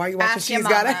 I don't know why you're watching Ask your She's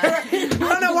Gotta mama. I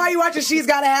don't know why you're watching She's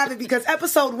Gotta Have It, because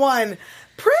episode 1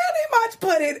 pretty much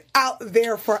put it out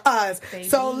there for us. Baby.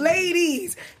 So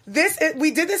ladies,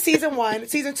 we did this season 1.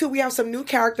 Season 2, we have some new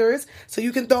characters, so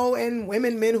you can throw in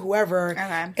women, men, whoever.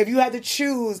 Okay. If you had to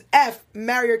choose F,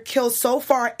 Marry, or Kill so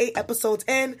far, 8 episodes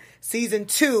in season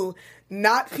 2,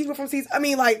 not people from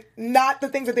not the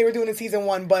things that they were doing in season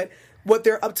 1, but what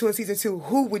they're up to in season 2.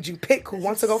 Who would you pick? Who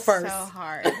wants to go first? So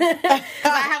hard. 'Cause I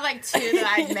have like 2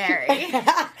 that I'd marry.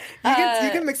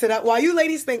 You can mix it up. While you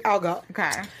ladies think, I'll go. Okay.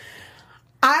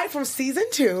 From season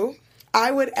 2,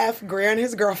 I would F Greer and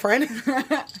his girlfriend.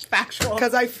 Factual.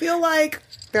 Because I feel like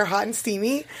they're hot and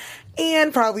steamy.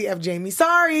 And probably F Jamie.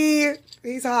 Sorry.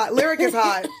 He's hot. Lyric is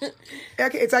hot.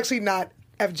 Okay, it's actually not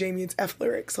F Jamie, it's F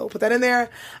Lyric. So put that in there.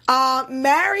 I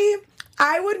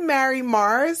would marry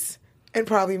Mars and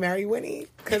probably marry Winnie.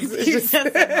 Because it's just...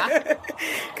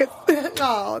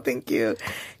 Oh, thank you.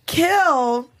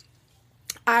 Kill...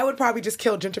 I would probably just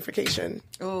kill gentrification.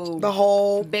 Ooh. The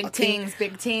whole... Big tings.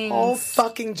 Whole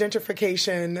fucking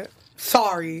gentrification.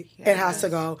 Sorry, it has to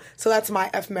go. So that's my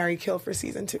F, Marry, Kill for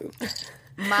season 2.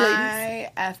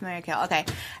 My F, Marry, Kill. Okay.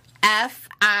 F,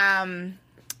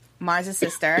 Mars'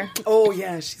 sister. Oh,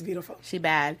 yeah, she's beautiful. She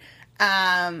bad.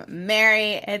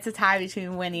 Mary, it's a tie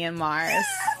between Winnie and Mars.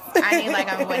 I need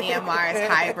like a Winnie and Mars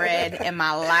hybrid in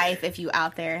my life. If you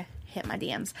out there, hit my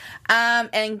DMs.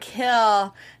 And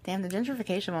Kill. Damn, the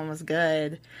gentrification one was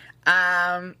good.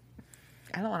 I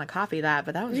don't want to copy that,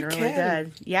 but that was really can.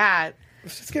 good. Yeah.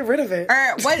 Let's just get rid of it.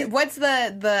 Or what's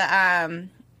the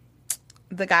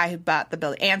guy who bought the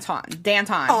building?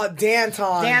 Danton. Oh,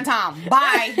 Danton. Danton.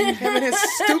 Bye. Him and his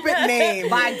stupid name.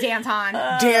 Bye, Danton.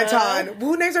 Danton.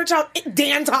 Who names their child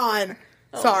Danton?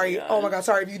 Sorry. Oh my God.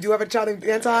 Sorry. If you do have a child named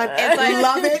Danton, It's like-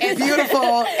 love it. it's-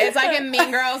 Beautiful. It's like in Mean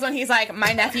Girls when he's like,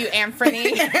 my nephew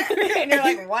Anthony. And you're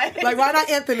like, what? Like, why not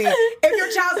Anthony? If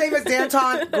your child's name is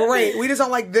Danton, great. We just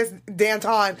don't like this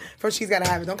Danton from She's Gotta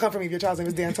Have It. Don't come for me if your child's name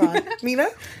is Danton. Mina?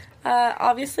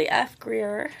 obviously F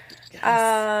Greer.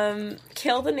 Yes.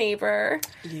 Kill the Neighbor.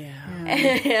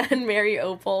 Yeah. And marry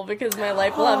Opal because my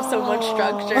life will have so much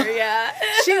structure. Yeah.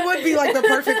 She would be like the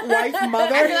perfect wife,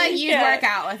 mother. I feel like you'd work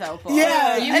out with Opal.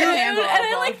 Yeah. You And, can handle and I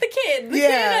Opal. like the kid. The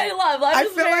Yeah. kid I love. I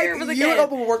feel like you and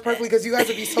Opal would work perfectly because you guys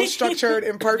would be so structured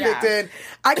and perfect. Yeah. And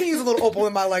I can use a little Opal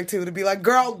in my life too to be like,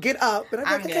 girl, get up. And I'm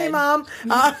like, I'm okay, good. mom.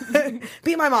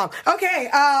 Be my mom. Okay,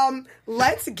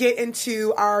 let's get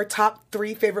into our top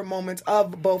 3 favorite moments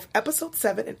of both episode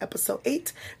 7 and episode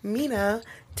 8. Mina,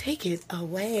 take it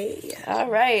away. All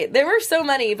right. There were so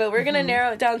many, but we're going to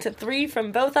narrow it down to 3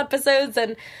 from both episodes.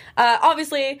 And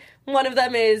obviously, one of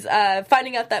them is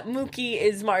finding out that Mookie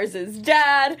is Mars's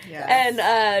dad. Yes.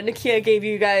 And Nakia gave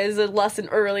you guys a lesson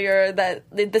earlier that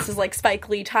this is like Spike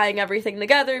Lee tying everything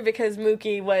together because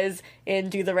Mookie was in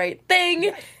Do the Right Thing.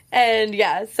 Yes. And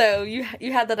yeah, so you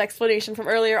had that explanation from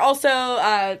earlier. Also,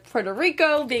 Puerto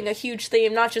Rico being a huge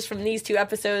theme, not just from these 2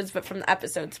 episodes, but from the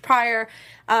episodes prior.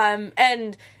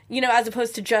 And, you know, as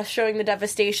opposed to just showing the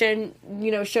devastation,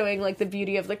 you know, showing like the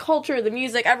beauty of the culture, the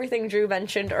music, everything Drew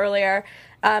mentioned earlier.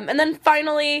 And then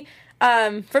finally,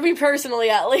 for me personally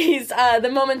at least, the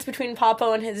moments between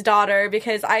Papo and his daughter,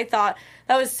 because I thought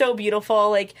that was so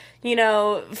beautiful. Like, you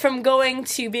know, from going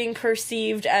to being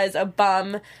perceived as a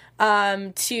bum,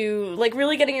 to like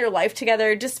really getting your life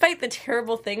together despite the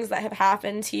terrible things that have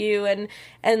happened to you and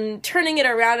turning it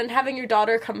around and having your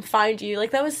daughter come find you. Like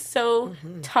that was so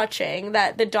touching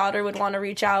that the daughter would want to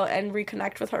reach out and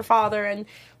reconnect with her father. And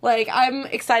like, I'm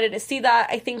excited to see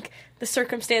that. I think the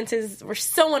circumstances were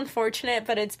so unfortunate,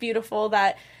 but it's beautiful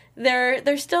that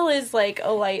there still is like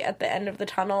a light at the end of the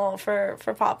tunnel for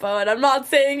Papo, and I'm not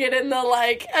saying it in the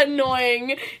like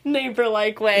annoying neighbor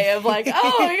like way of like,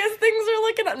 oh, I guess things are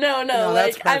looking up. No,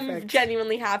 like I'm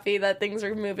genuinely happy that things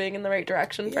are moving in the right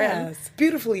direction for him. Yes,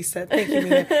 beautifully said. Thank you,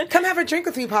 Mina. Come have a drink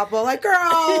with me, Papo. Like,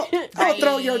 girl, I'll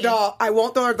throw your dog. I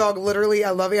won't throw our dog. Literally,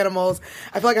 I love animals.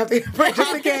 I feel like I have to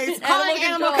just in case. Calling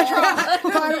animal control.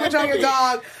 Calling animal control your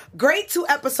dog. Great 2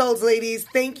 episodes, ladies.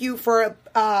 Thank you for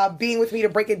being with me to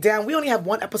break it down. We only have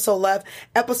 1 episode left.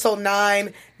 Episode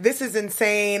 9. This is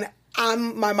insane.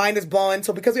 My mind is blown.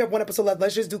 So because we have 1 episode left,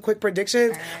 let's just do quick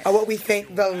predictions of what we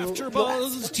think the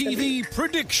AfterBuzz TV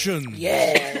prediction.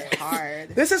 Yeah,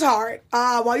 Hard. this is hard.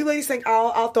 While you ladies think,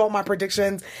 I'll throw out my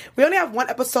predictions. We only have 1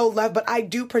 episode left, but I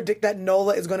do predict that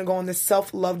Nola is going to go on this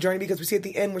self-love journey because we see at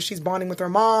the end where she's bonding with her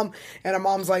mom, and her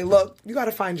mom's like, look, you got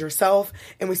to find yourself.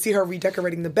 And we see her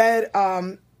redecorating the bed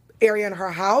area in her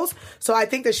house. So I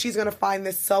think that she's going to find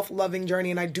this self-loving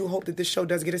journey, and I do hope that this show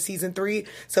does get a season 3.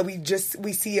 So we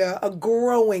see a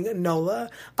growing Nola.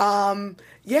 That's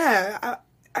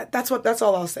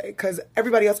all I'll say, because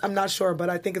everybody else, I'm not sure,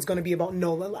 but I think it's going to be about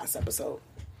Nola last episode.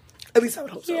 At least I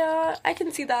would hope so. Yeah, I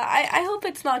can see that. I hope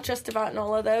it's not just about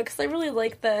Nola, though, because I really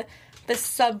like the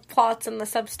subplots and the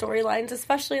sub-storylines,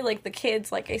 especially, like, the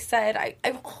kids, like I said. I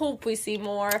hope we see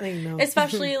more. I know.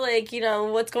 Especially, like, you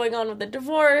know, what's going on with the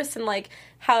divorce and, like,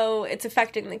 how it's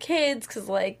affecting the kids, because,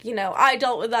 like, you know, I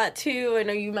dealt with that, too. I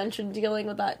know you mentioned dealing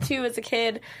with that, too, as a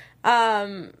kid.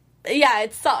 Yeah,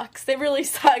 it sucks. It really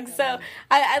sucks. So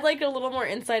I'd like a little more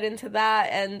insight into that,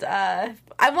 and I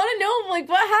want to know, like,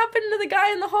 what happened to the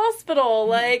guy in the hospital?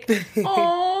 Like,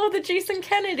 oh, the Jason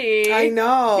Kennedy. I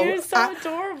know. He was so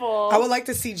adorable. I would like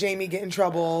to see Jamie get in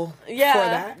trouble Yeah. for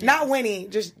that. Not Winnie,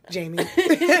 just Jamie.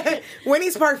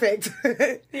 Winnie's perfect.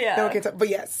 Yeah. No one can but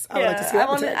yes, I would like to see that.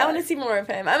 I want to see more of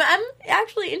him. I'm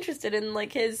actually interested in,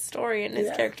 like, his story and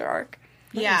his character arc.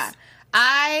 Yeah.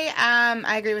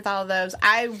 I agree with all of those.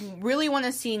 I really want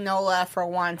to see Nola for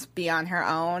once be on her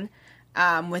own,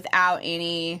 without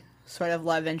any sort of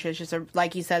love interest. Just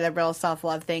like you said, a real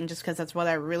self-love thing, just because that's what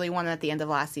I really wanted at the end of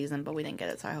last season, but we didn't get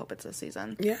it, so I hope it's this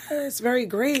season. Yes, very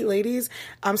great, ladies.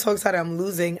 I'm so excited. I'm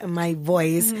losing my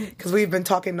voice because we've been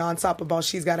talking nonstop about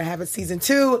She's Gotta Have It season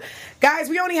 2. Guys,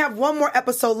 we only have 1 more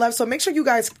episode left, so make sure you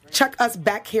guys check us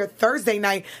back here Thursday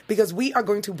night because we are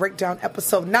going to break down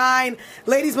episode 9.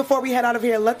 Ladies, before we head out of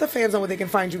here, let the fans know where they can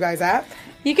find you guys at.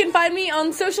 You can find me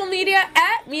on social media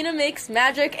at Mina Makes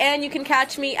Magic, and you can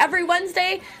catch me every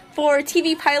Wednesday for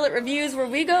TV pilot reviews where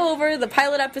we go over the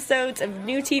pilot episodes of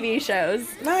new TV shows.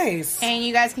 Nice. And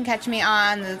you guys can catch me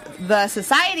on the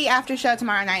Society After Show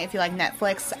tomorrow night if you like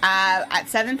Netflix at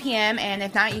 7 p.m. And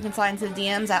if not, you can slide into the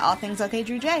DMs at All Things OK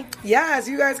Drew J. Yes,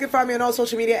 you guys can find me on all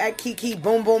social media at Kiki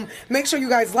Boom Boom. Make sure you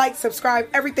guys like, subscribe,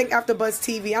 everything AfterBuzz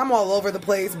TV. I'm all over the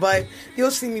place, but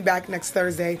you'll see me back next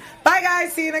Thursday. Bye,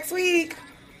 guys. See you next week.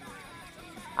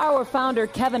 Our founder,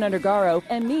 Kevin Undergaro,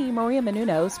 and me, Maria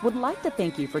Menounos, would like to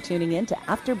thank you for tuning in to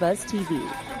AfterBuzz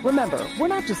TV. Remember, we're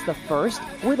not just the first,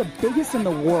 we're the biggest in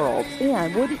the world,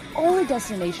 and we're the only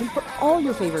destination for all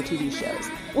your favorite TV shows.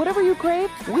 Whatever you crave,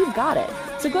 we've got it.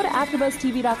 So go to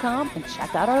AfterBuzzTV.com and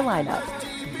check out our lineup.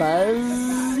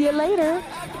 Buzz you later.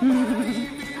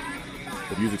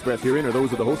 The views expressed herein are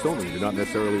those of the host only and do not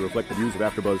necessarily reflect the views of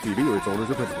AfterBuzz TV or its owners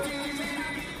or principals.